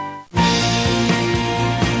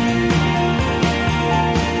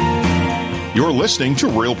You're listening to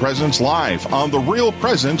Real Presence Live on the Real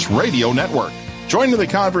Presence Radio Network. Join in the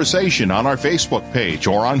conversation on our Facebook page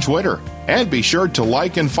or on Twitter. And be sure to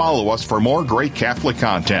like and follow us for more great Catholic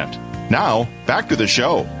content. Now, back to the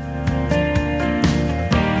show.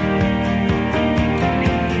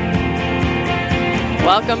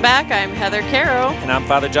 Welcome back. I'm Heather Caro. And I'm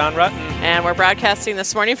Father John Rutten. And we're broadcasting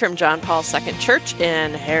this morning from John Paul II Church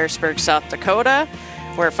in Harrisburg, South Dakota,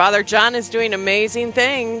 where Father John is doing amazing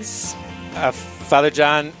things. Father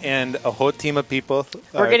John and a whole team of people.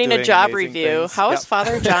 We're getting a job review. Things. How is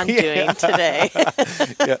Father John doing today?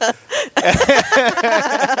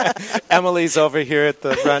 Emily's over here at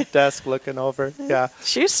the front desk looking over. Yeah,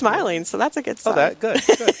 she's smiling, so that's a good sign. Oh, that good.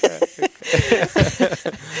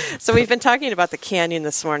 So we've been talking about the Canyon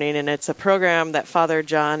this morning, and it's a program that Father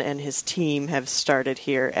John and his team have started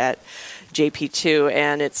here at JP2,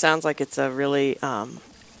 and it sounds like it's a really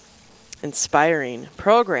inspiring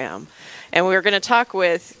program. And we're going to talk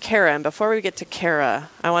with Kara. And before we get to Kara,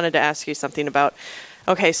 I wanted to ask you something about,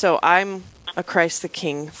 okay, so I'm a Christ the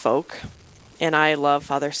King folk, and I love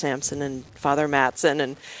Father Sampson and Father Mattson,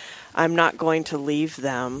 and I'm not going to leave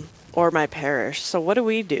them or my parish. So what do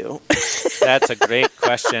we do? That's a great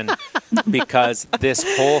question, because this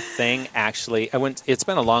whole thing actually, it's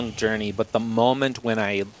been a long journey, but the moment when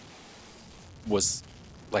I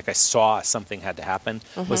saw something had to happen,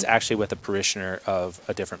 was actually with a parishioner of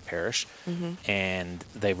a different parish, and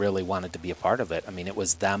they really wanted to be a part of it. I mean, it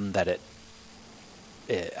was them that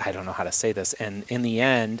I don't know how to say this, and in the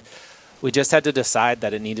end, we just had to decide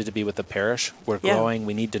that it needed to be with the parish. We're growing.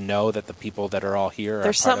 We need to know that the people that are all here are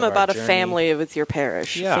There's part something of our about journey. A family with your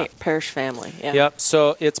parish, parish family. Yeah. Yep,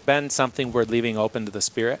 so it's been something we're leaving open to the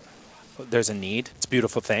Spirit. There's a need. It's a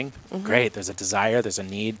beautiful thing. Great. There's a desire. There's a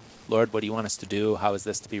need. Lord, what do you want us to do? How is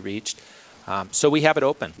this to be reached? So we have it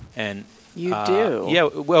open. And you do? Yeah,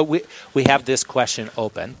 well, we have this question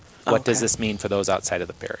open. What does this mean for those outside of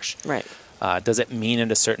the parish? Right. Does it mean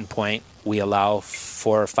at a certain point we allow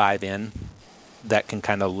 4 or 5 in that can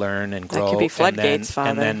kind of learn and grow? That could be floodgates,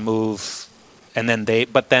 Father. And then move, and then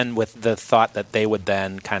but then with the thought that they would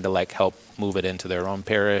then kind of like help move it into their own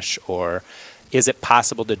parish, or is it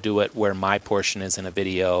possible to do it where my portion is in a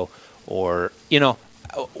video, or,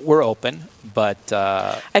 we're open, but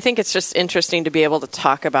I think it's just interesting to be able to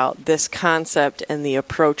talk about this concept and the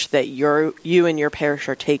approach that you and your parish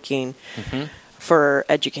are taking for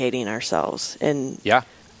educating ourselves in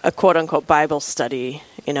a quote-unquote Bible study,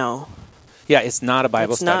 Yeah, it's not a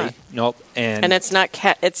Bible study. Nope. And it's not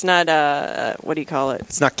what do you call it?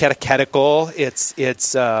 It's not catechetical. It's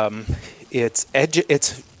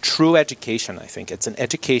true education, I think. It's an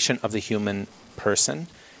education of the human person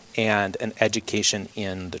and an education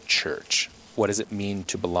in the church. What does it mean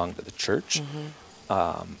to belong to the church?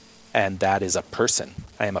 And that is a person.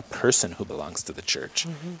 I am a person who belongs to the church,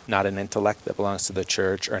 not an intellect that belongs to the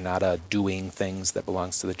church, or not a doing things that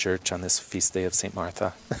belongs to the church on this feast day of St.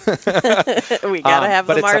 Martha. We got to have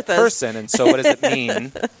the Marthas. But it's a person, and so what does it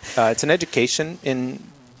mean? It's an education in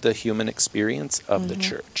the human experience of the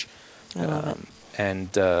church. I love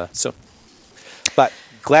it. But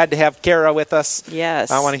glad to have Kara with us.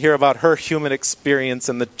 Yes. I want to hear about her human experience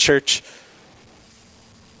in the church.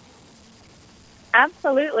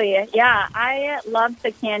 Absolutely. Yeah, I loved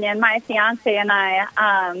the Canyon. My fiance and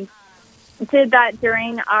I did that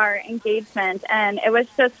during our engagement, and it was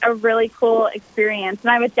just a really cool experience.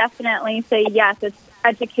 And I would definitely say, yes, it's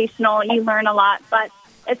educational. You learn a lot, but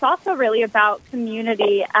it's also really about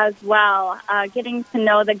community as well, getting to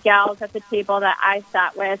know the gals at the table that I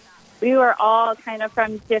sat with. We were all kind of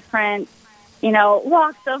from different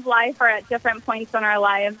walks of life or at different points in our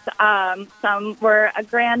lives. Some were a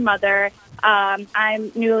grandmother.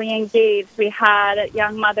 I'm newly engaged. We had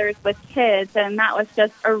young mothers with kids, and that was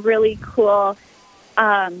just a really cool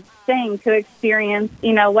thing to experience,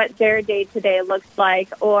 what their day-to-day looks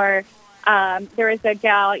like. Or there was a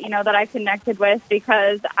gal, that I connected with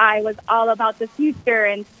because I was all about the future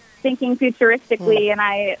and thinking futuristically, and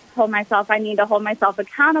I told myself I need to hold myself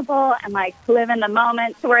accountable and live in the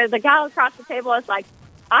moment. To where the gal across the table is like,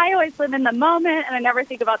 I always live in the moment and I never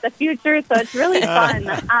think about the future. So it's really fun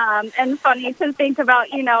and funny to think about,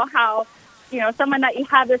 how, someone that you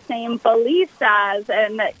have the same beliefs as,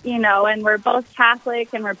 and and we're both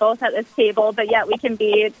Catholic and we're both at this table, but yet we can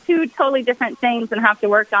be 2 totally different things and have to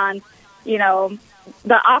work on,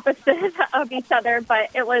 the opposite of each other.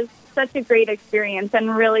 But it was such a great experience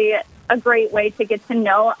and really a great way to get to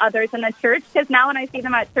know others in the church, because now when I see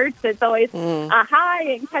them at church, it's always a hi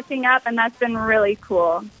and catching up, and that's been really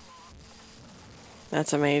cool.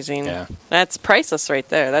 That's amazing. Yeah. That's priceless right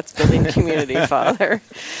there. That's building community, Father.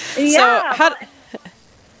 Yeah.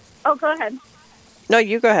 Oh, go ahead. No,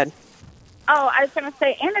 you go ahead. Oh, I was going to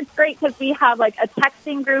say, and it's great because we have like a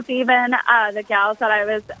texting group even, the gals that I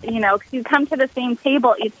was, because you come to the same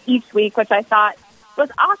table each week, which I thought was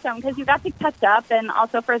awesome because you got to catch up. And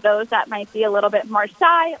also for those that might be a little bit more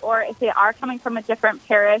shy, or if they are coming from a different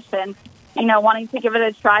parish and, wanting to give it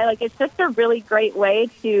a try, like it's just a really great way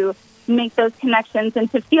to make those connections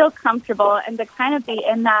and to feel comfortable and to kind of be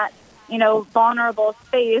in that, vulnerable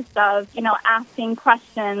space of, asking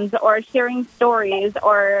questions or sharing stories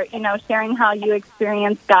or, sharing how you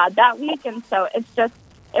experienced God that week. And so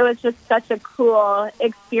it was just such a cool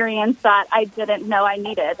experience that I didn't know I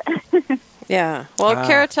needed. Yeah. Well,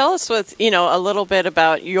 Kara, tell us a little bit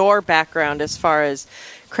about your background as far as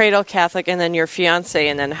Cradle Catholic and then your fiance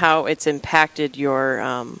and then how it's impacted your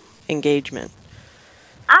engagement.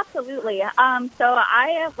 Absolutely. So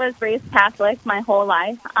I was raised Catholic my whole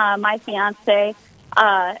life. My fiance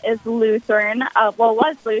is Lutheran,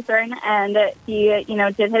 was Lutheran, and he,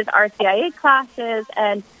 did his RCIA classes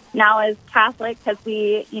and now is Catholic because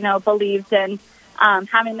we, believed in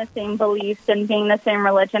having the same beliefs and being the same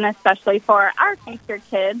religion, especially for our future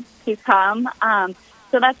kids to come.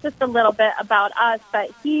 So that's just a little bit about us.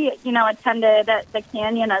 But he, attended the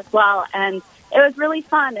Canyon as well, and it was really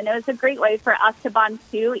fun, and it was a great way for us to bond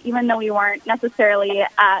too, even though we weren't necessarily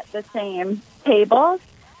at the same tables.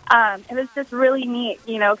 It was just really neat,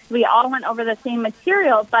 because we all went over the same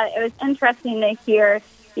material, but it was interesting to hear,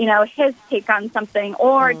 his take on something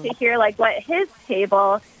or to hear like what his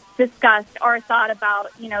table discussed or thought about,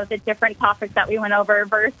 the different topics that we went over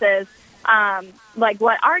versus like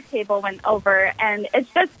what our table went over. And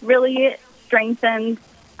it's just really strengthened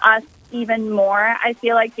us even more, I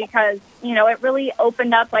feel like, because, it really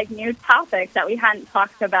opened up like new topics that we hadn't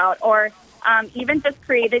talked about or even just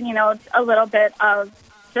created, a little bit of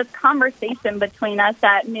just conversation between us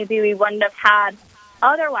that maybe we wouldn't have had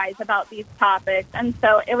otherwise about these topics. And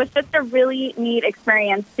so it was just a really neat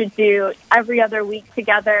experience to do every other week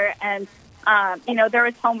together. And, there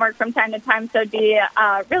was homework from time to time. So it'd be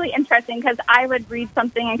really interesting because I would read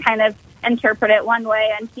something and kind of interpret it one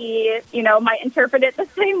way and he, might interpret it the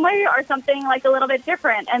same way or something like a little bit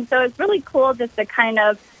different. And so it's really cool just to kind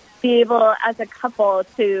of be able as a couple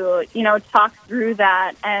to, talk through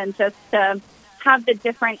that and just to have the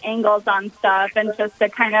different angles on stuff and just to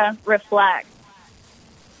kind of reflect.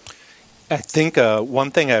 I think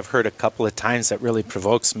one thing I've heard a couple of times that really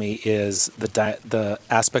provokes me is the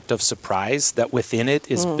aspect of surprise, that within it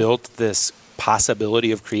is built this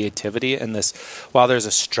possibility of creativity, and this, while there's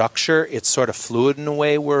a structure, it's sort of fluid in a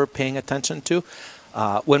way we're paying attention to.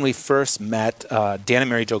 When we first met, Dan and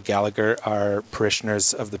Mary Jo Gallagher are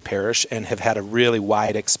parishioners of the parish and have had a really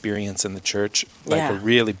wide experience in the church, like a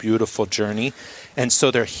really beautiful journey. And so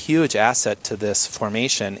they're a huge asset to this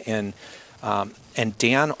formation. And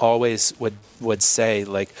Dan always would say,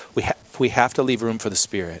 like, we have to leave room for the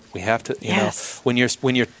Spirit. We have to, you know, when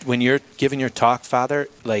you're giving your talk, Father,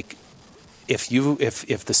 like, if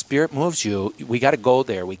the Spirit moves you, we got to go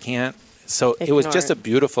there. We can't. So it was just a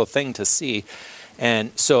beautiful thing to see.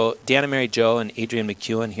 And so Dan and Mary Jo and Adrienne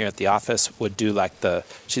McEwen here at the office would do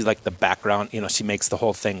she's like the background, she makes the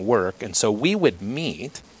whole thing work. And so we would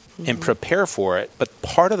meet and prepare for it. But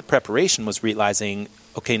part of the preparation was realizing,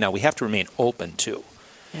 okay, now we have to remain open too.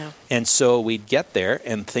 Yeah. And so we'd get there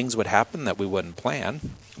and things would happen that we wouldn't plan,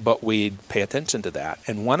 but we'd pay attention to that.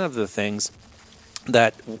 And one of the things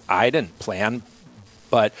that I didn't plan,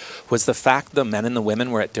 but was the fact the men and the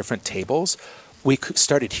women were at different tables. We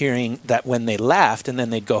started hearing that when they left and then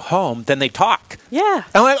they'd go home, then they talk. Yeah.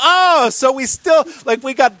 And I'm like, so we still, like,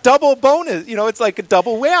 we got double bonus. It's like a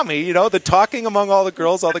double whammy, the talking among all the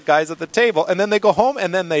girls, all the guys at the table. And then they go home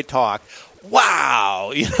and then they talk.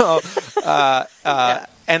 Wow.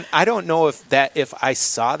 And I don't know if I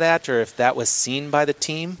saw that or if that was seen by the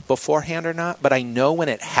team beforehand or not. But I know when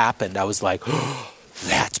it happened, I was like,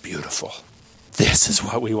 that's beautiful. This is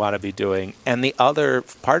what we want to be doing. And the other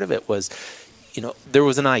part of it was, there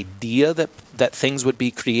was an idea that things would be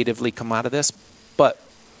creatively come out of this, but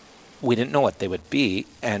we didn't know what they would be.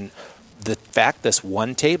 And the fact this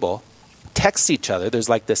one table texts each other, there's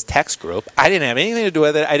like this text group. I didn't have anything to do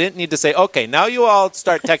with it. I didn't need to say, okay, now you all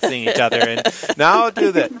start texting each other and now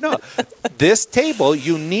do that. No, this table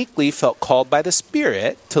uniquely felt called by the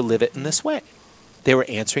Spirit to live it in this way. They were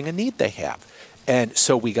answering a need they have. And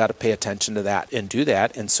so we got to pay attention to that and do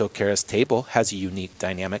that. And so Kara's table has a unique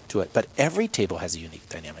dynamic to it. But every table has a unique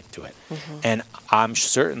dynamic to it. Mm-hmm. And I'm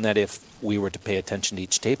certain that if we were to pay attention to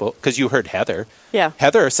each table, because you heard Heather. Yeah.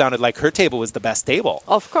 Heather sounded like her table was the best table.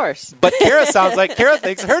 Of course. But Kara sounds like Kara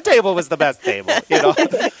thinks her table was the best table.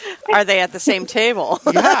 Are they at the same table?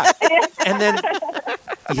 Yeah. And then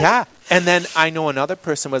Yeah. And then I know another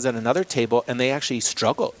person was at another table and they actually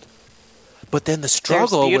struggled. But then the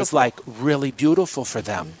struggle was like really beautiful for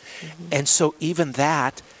them. Mm-hmm. And so even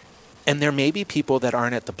that, and there may be people that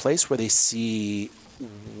aren't at the place where they see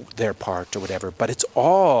their part or whatever, but it's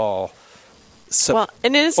all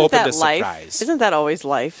and isn't open that to life? surprise. Isn't that always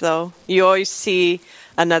life, though? You always see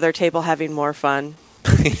another table having more fun.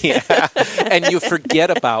 Yeah. And you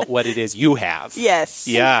forget about what it is you have. Yes.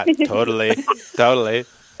 Yeah, totally.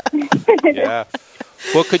 Yeah.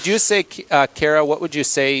 Well, could you say, Kara, what would you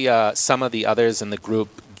say some of the others in the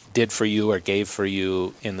group did for you or gave for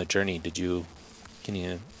you in the journey? Can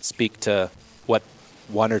you speak to what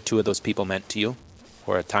one or two of those people meant to you,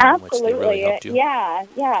 or a time in which they really helped you? Yeah.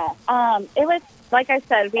 It was, like I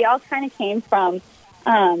said, we all kind of came from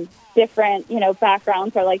different,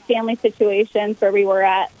 backgrounds or like family situations where we were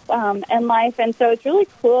at in life. And so it's really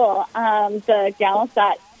cool. The gals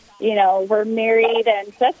that, were married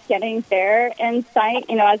and just getting their insight,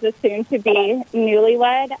 as a soon-to-be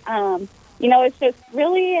newlywed. It's just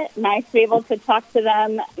really nice to be able to talk to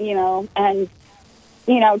them, and,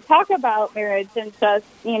 talk about marriage and just,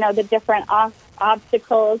 the different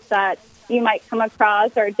obstacles that you might come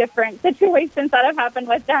across or different situations that have happened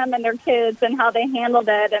with them and their kids and how they handled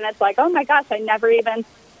it. And it's like, oh my gosh, I never even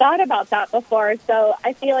thought about that before. So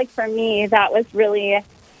I feel like for me, that was really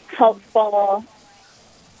helpful.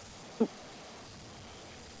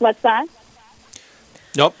 What's that?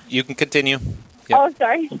 Nope, you can continue. Yep. Oh,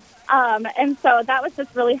 sorry. And so that was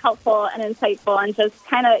just really helpful and insightful and just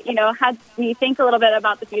kind of, had me think a little bit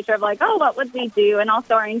about the future of like, oh, what would we do? And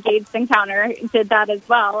also our Engaged encounter did that as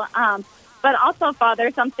well. But also, Father,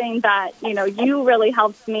 something that, you really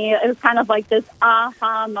helped me. It was kind of like this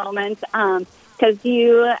aha moment because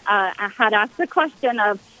you had asked the question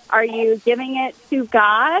of, are you giving it to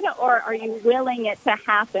God or are you willing it to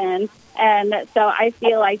happen? And so I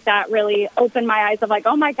feel like that really opened my eyes of like,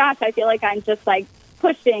 oh, my gosh, I feel like I'm just like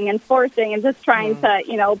pushing and forcing and just trying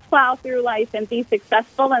to, plow through life and be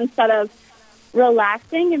successful instead of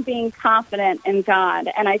relaxing and being confident in God.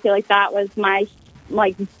 And I feel like that was my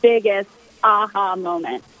biggest aha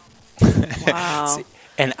moment. Wow. See,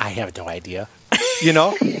 and I have no idea,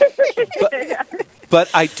 but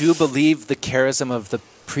I do believe the charism of the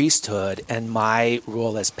priesthood and my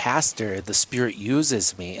role as pastor, the Spirit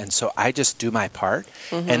uses me. And so I just do my part.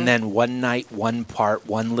 Mm-hmm. And then one night, one part,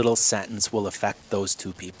 one little sentence will affect those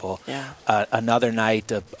two people. Yeah. Another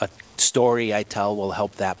night, a story I tell will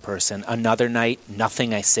help that person. Another night,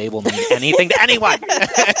 nothing I say will mean anything to anyone.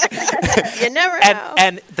 You never know.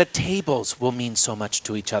 And the tables will mean so much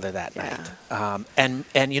to each other that night. And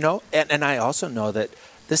I also know that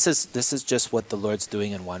this is just what the Lord's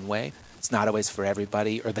doing in one way. It's not always for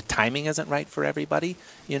everybody, or the timing isn't right for everybody.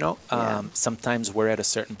 Sometimes we're at a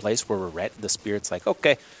certain place where we're ready. The Spirit's like,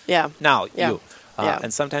 okay, now you.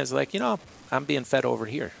 And sometimes like, I'm being fed over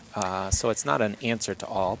here. So it's not an answer to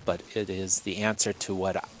all, but it is the answer to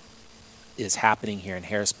what is happening here in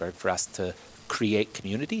Harrisburg for us to create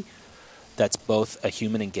community that's both a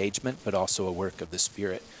human engagement, but also a work of the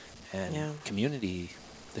Spirit and community,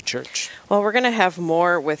 the church. Well, we're going to have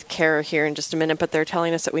more with Kara here in just a minute, but they're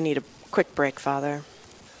telling us that we need a quick break, Father.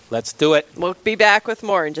 Let's do it. We'll be back with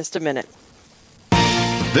more in just a minute.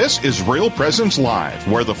 This is Real Presence Live,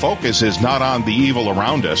 where the focus is not on the evil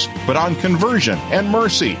around us, but on conversion and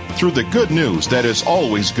mercy through the good news that is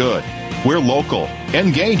always good. We're local,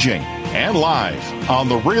 engaging, and live on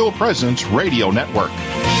the Real Presence Radio Network.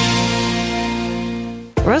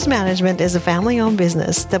 Rose Management is a family-owned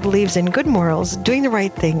business that believes in good morals, doing the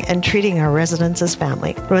right thing, and treating our residents as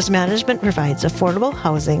family. Rose Management provides affordable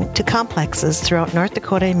housing to complexes throughout North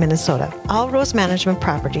Dakota and Minnesota. All Rose Management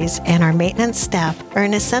properties and our maintenance staff are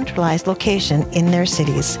in a centralized location in their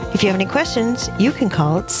cities. If you have any questions, you can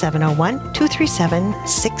call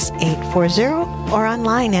 701-237-6840 or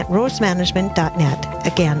online at rosemanagement.net.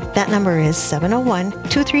 Again, that number is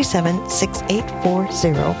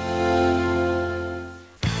 701-237-6840.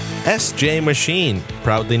 SJ Machine,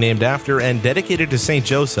 proudly named after and dedicated to St.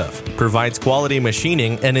 Joseph, provides quality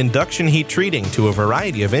machining and induction heat treating to a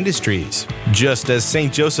variety of industries. Just as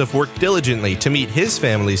St. Joseph worked diligently to meet his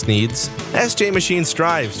family's needs, SJ Machine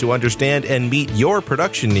strives to understand and meet your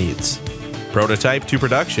production needs. Prototype to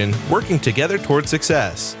production, working together toward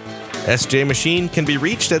success. SJ Machine can be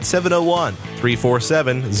reached at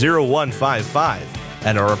 701-347-0155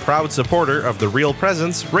 and are a proud supporter of the Real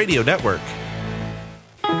Presence Radio Network.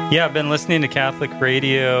 Yeah, I've been listening to Catholic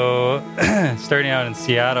radio starting out in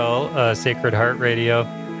Seattle, Sacred Heart Radio.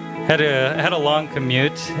 Had a long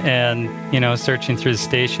commute and, searching through the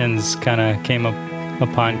stations kind of came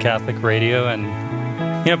upon Catholic radio. And,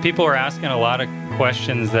 people were asking a lot of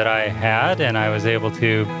questions that I had, and I was able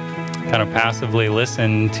to kind of passively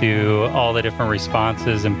listen to all the different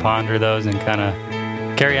responses and ponder those and kind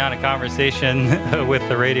of carry on a conversation with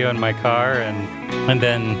the radio in my car, and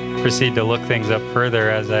then proceed to look things up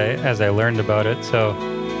further as I learned about it. So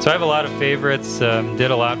I have a lot of favorites.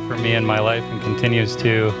 Did a lot for me in my life and continues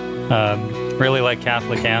to. Really like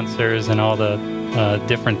Catholic Answers and all the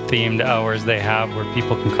different themed hours they have where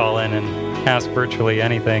people can call in and ask virtually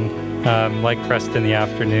anything. Like Pressed in the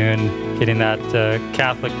Afternoon, getting that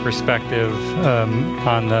Catholic perspective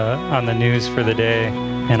on the news for the day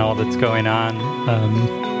and all that's going on.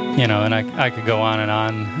 And I could go on and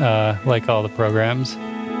on, like all the programs.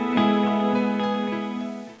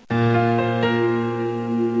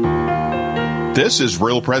 This is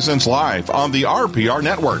Real Presence Live on the RPR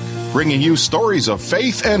Network, bringing you stories of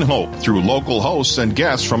faith and hope through local hosts and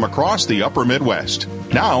guests from across the upper Midwest.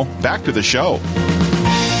 Now, back to the show.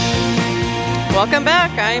 Welcome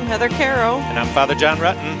back. I'm Heather Caro. And I'm Father John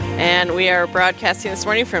Rutten. And we are broadcasting this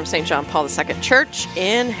morning from St. John Paul II Church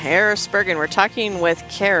in Harrisburg. And we're talking with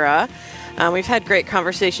Kara. We've had great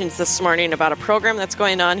conversations this morning about a program that's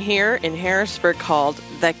going on here in Harrisburg called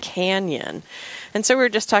The Canyon. And so we were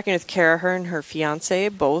just talking with Kara. Her and her fiance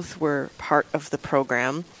both were part of the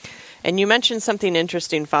program. And you mentioned something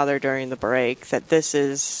interesting, Father, during the break, that this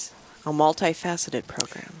is a multifaceted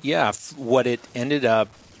program. Yeah, what it ended up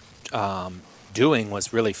doing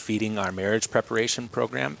was really feeding our marriage preparation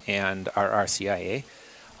program and our RCIA.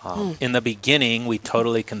 In the beginning, we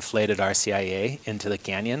totally conflated RCIA into the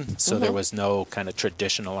Canyon, so there was no kind of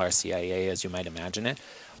traditional RCIA as you might imagine it.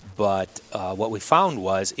 But what we found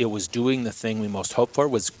was it was doing the thing we most hoped for,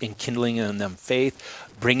 was enkindling in them faith,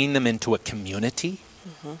 bringing them into a community.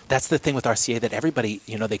 That's the thing with RCA, that everybody,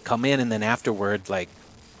 they come in and then afterward, like,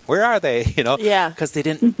 where are they? Yeah. Because they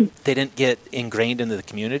didn't get ingrained into the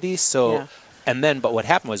community. So, yeah. But what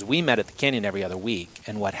happened was we met at the Canyon every other week,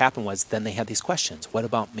 and what happened was then they had these questions. What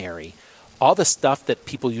about Mary? All the stuff that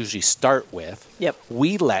people usually start with,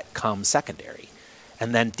 we let come secondary.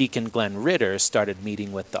 And then Deacon Glenn Ritter started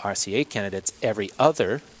meeting with the RCA candidates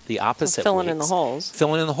the opposite filling weeks. in the holes.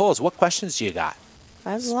 Filling in the holes. What questions do you got?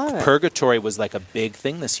 I love it. Purgatory was like a big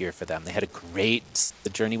thing this year for them. They had a great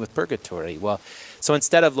journey with Purgatory. Well, so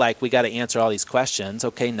instead of like, we got to answer all these questions,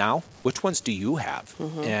 okay, now, which ones do you have?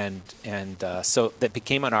 And so that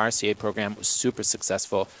became an RCA program. It was super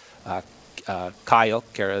successful. Kyle,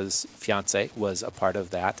 Kara's fiance, was a part of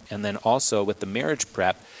that. And then also with the marriage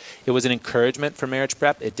prep, it was an encouragement for marriage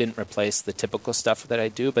prep. It didn't replace the typical stuff that I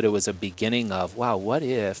do, but it was a beginning of, wow, what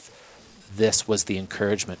if this was the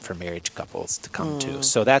encouragement for marriage couples to come to?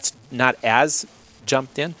 So that's not as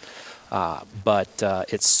jumped in, but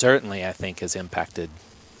it certainly, I think, has impacted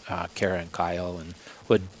Kara and Kyle, and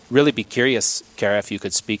would really be curious, Kara, if you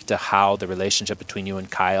could speak to how the relationship between you and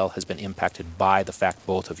Kyle has been impacted by the fact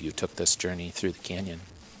both of you took this journey through the Canyon.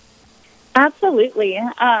 Absolutely.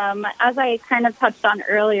 As I kind of touched on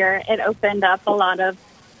earlier, it opened up a lot of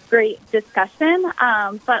great discussion,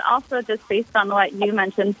 but also just based on what you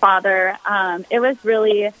mentioned, Father, it was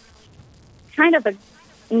really kind of a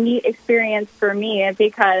neat experience for me,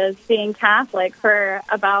 because being Catholic for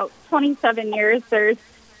about 27 years, there's,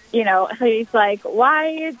 he's like,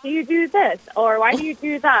 why do you do this? Or why do you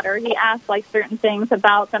do that? Or he asked like certain things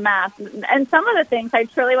about the Mass. And some of the things I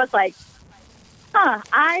truly was like,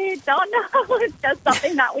 I don't know. It's just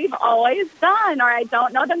something that we've always done, or I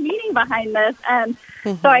don't know the meaning behind this. And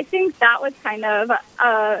so I think that was kind of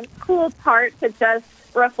a cool part to just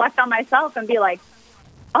reflect on myself and be like,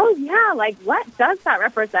 oh, yeah, like, what does that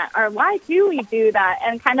represent? Or why do we do that?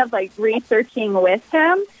 And kind of like researching with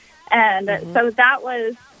him. And so that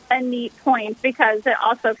was a neat point, because it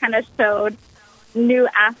also kind of showed new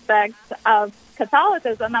aspects of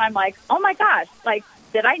Catholicism. And I'm like, oh, my gosh, like,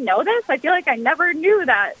 did I know this? I feel like I never knew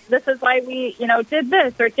that this is why we, did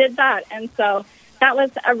this or did that. And so that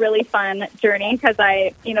was a really fun journey, because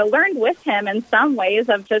I, learned with him in some ways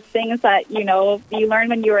of just things that, you learn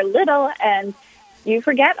when you were little and you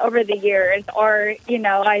forget over the years, or,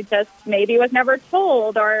 I just maybe was never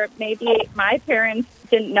told, or maybe my parents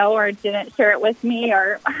didn't know or didn't share it with me,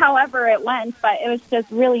 or however it went. But it was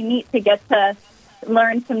just really neat to get to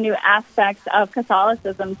learn some new aspects of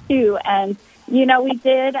Catholicism too. And we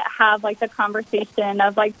did have like the conversation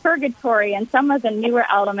of like purgatory and some of the newer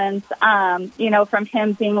elements, from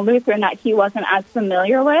him being Lutheran that he wasn't as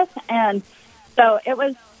familiar with. And so it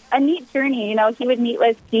was a neat journey. He would meet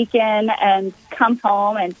with Deacon and come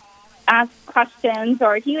home and ask questions,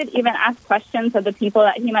 or he would even ask questions of the people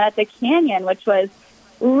that he met at the Canyon, which was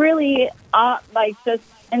really just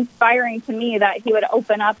inspiring to me that he would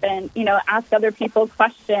open up and, ask other people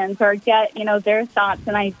questions or get, their thoughts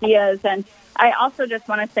and ideas. And I also just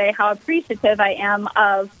want to say how appreciative I am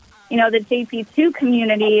of, the JP2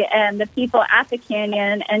 community and the people at the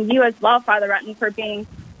Canyon, and you as well, Father Rutten, for being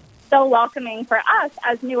so welcoming for us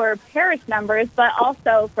as newer parish members, but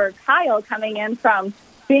also for Kyle coming in from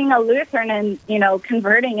being a Lutheran and,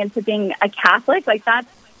 converting into being a Catholic. Like, that's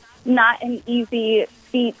not an easy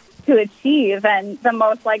feat to achieve and the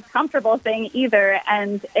most comfortable thing either.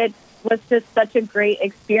 And it was just such a great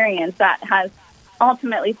experience that has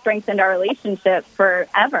ultimately strengthened our relationship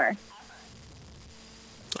forever.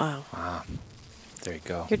 Wow. There you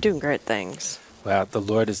go. You're doing great things. Well, the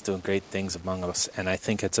Lord is doing great things among us, and I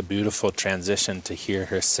think it's a beautiful transition to hear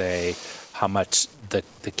her say how much the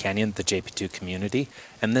Canyon, the JP2 community,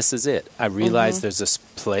 and this is it. I realize there's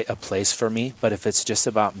a place for me, but if it's just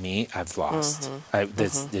about me, I've lost.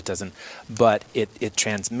 It doesn't, but it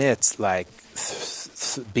transmits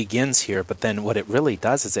begins here, but then what it really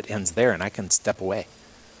does is it ends there, and I can step away.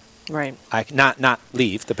 Right. I not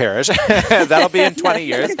leave the parish. That'll be in 20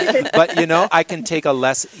 years. But I can take a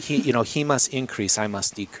less. He must increase. I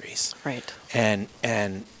must decrease. Right. And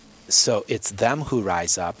so it's them who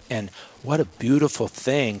rise up. And what a beautiful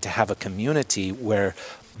thing to have a community where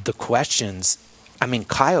the questions. I mean,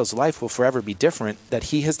 Kyle's life will forever be different. That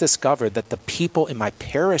he has discovered that the people in my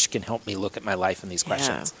parish can help me look at my life in these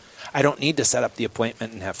questions. I don't need to set up the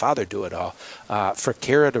appointment and have Father do it all. For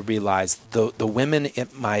Kara to realize the women in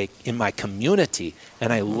my community,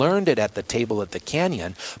 and I learned it at the table at the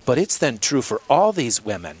Canyon, but it's then true for all these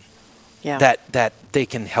women that they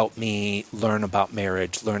can help me learn about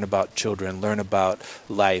marriage, learn about children, learn about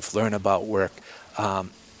life, learn about work.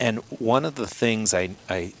 And one of the things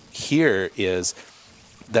I hear is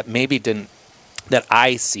that that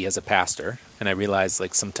I see as a pastor, and I realize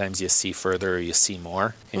sometimes you see further or you see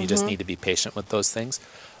more, and you just need to be patient with those things.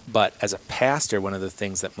 But as a pastor, one of the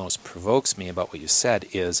things that most provokes me about what you said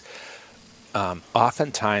is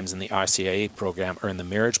oftentimes in the RCIA program or in the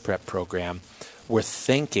marriage prep program, we're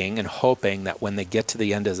thinking and hoping that when they get to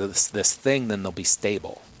the end of this thing, then they'll be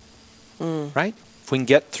stable, right? If we can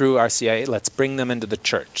get through RCIA, let's bring them into the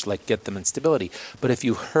church, get them in stability. But if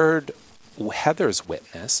you heard Heather's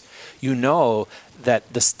witness, you know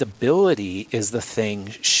that the stability is the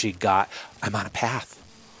thing she got. I'm on a path.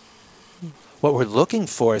 What we're looking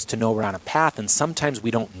for is to know we're on a path, and sometimes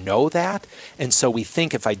we don't know that, and so we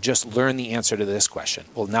think if I just learn the answer to this question,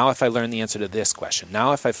 well, now if I learn the answer to this question,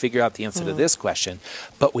 now if I figure out the answer to this question,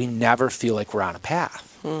 but we never feel like we're on a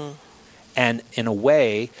path. And in a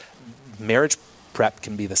way, marriage prep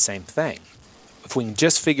can be the same thing. If we can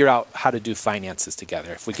just figure out how to do finances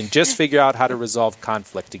together, if we can just figure out how to resolve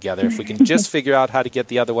conflict together, if we can just figure out how to get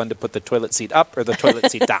the other one to put the toilet seat up or the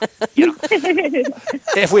toilet seat down,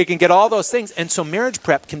 if we can get all those things. And so marriage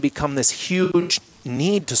prep can become this huge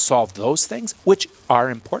need to solve those things, which are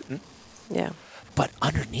important. Yeah. But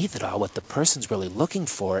underneath it all, what the person's really looking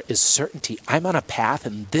for is certainty. I'm on a path,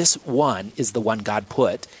 and this one is the one God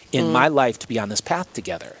put in my life to be on this path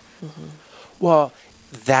together. Well,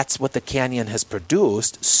 that's what the Canyon has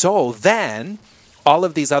produced. So then all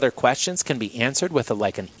of these other questions can be answered with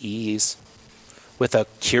an ease, with a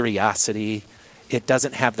curiosity. It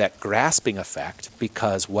doesn't have that grasping effect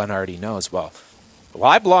because one already knows, well,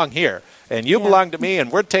 I belong here and you belong to me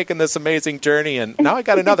and we're taking this amazing journey and now I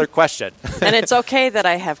got another question. And it's okay that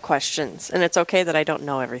I have questions and it's okay that I don't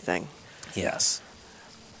know everything. Yes.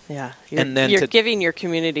 Yeah. You're giving your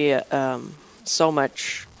community so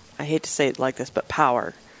much, I hate to say it like this, but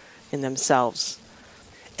power in themselves.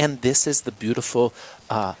 And this is the beautiful,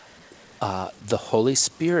 the Holy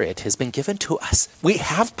Spirit has been given to us. We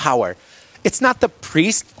have power. It's not the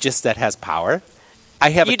priest just that has power.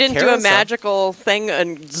 You didn't do a magical thing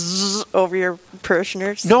and zzz over your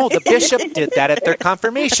parishioners? No, the bishop did that at their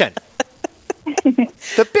confirmation.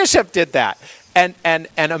 The bishop did that. And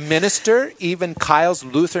a minister, even Kyle's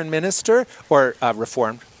Lutheran minister, or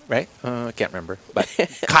Reformed, right? I can't remember. But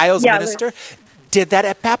Kyle's minister did that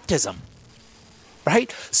at baptism,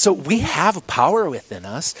 right? So we have power within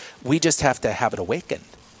us. We just have to have it awakened.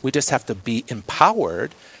 We just have to be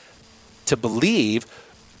empowered to believe,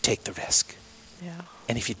 take the risk. Yeah.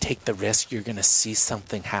 And if you take the risk, you're going to see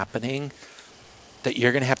something happening that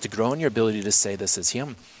you're going to have to grow in your ability to say, this is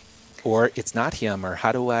him, or it's not him, or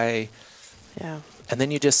how do I... Yeah. And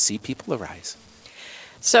then you just see people arise.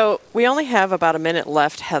 So we only have about a minute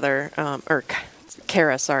left, Heather, or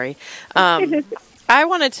Kara, sorry. I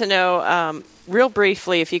wanted to know, real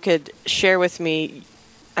briefly, if you could share with me,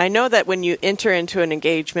 I know that when you enter into an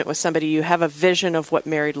engagement with somebody, you have a vision of what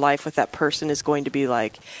married life with that person is going to be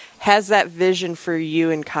like. Has that vision for you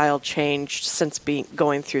and Kyle changed since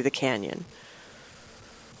going through the canyon?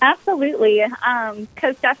 Absolutely.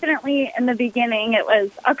 Because definitely in the beginning, it was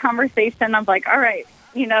a conversation of like, all right,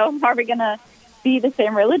 are we going to be the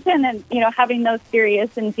same religion? And, having those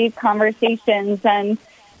serious and deep conversations. And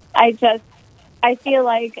I feel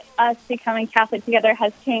like us becoming Catholic together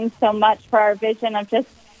has changed so much for our vision of just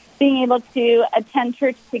being able to attend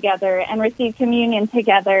church together and receive communion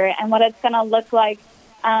together and what it's going to look like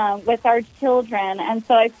with our children. And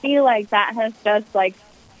so I feel like that has just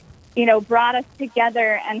brought us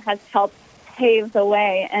together and has helped pave the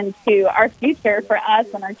way into our future for us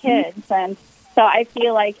and our kids. And so I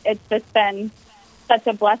feel like it's just been such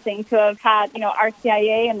a blessing to have had,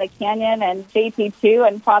 RCIA and the Canyon and JP2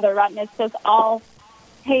 and Father Rutten. It's just all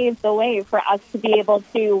paved the way for us to be able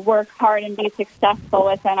to work hard and be successful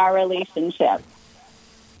within our relationship.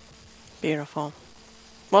 Beautiful.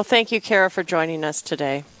 Well, thank you, Kara, for joining us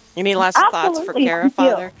today. Any last thoughts for Kara,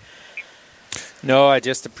 Father? No, I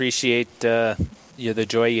just appreciate the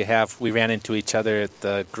joy you have. We ran into each other at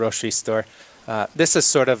the grocery store. This is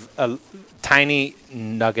sort of a tiny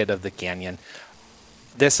nugget of the canyon.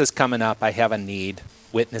 This is coming up. I have a need.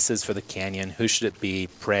 Witnesses for the canyon. Who should it be?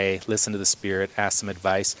 Pray, listen to the Spirit, ask some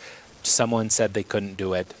advice. Someone said they couldn't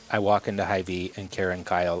do it. I walk into Hy-Vee and Kara and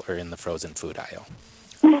Kyle are in the frozen food aisle.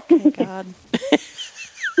 Oh, God.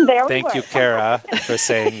 Thank you, Kara, for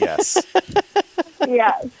saying yes.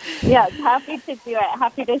 Yes, happy to do it.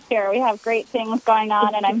 Happy to share. We have great things going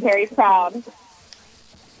on, and I'm very proud.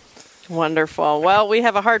 Wonderful. Well, we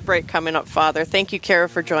have a hard break coming up, Father. Thank you, Kara,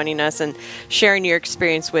 for joining us and sharing your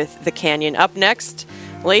experience with the Canyon. Up next,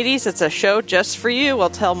 ladies, it's a show just for you. We'll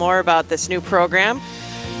tell more about this new program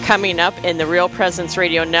coming up in the Real Presence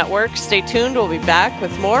Radio Network. Stay tuned. We'll be back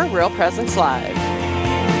with more Real Presence Live.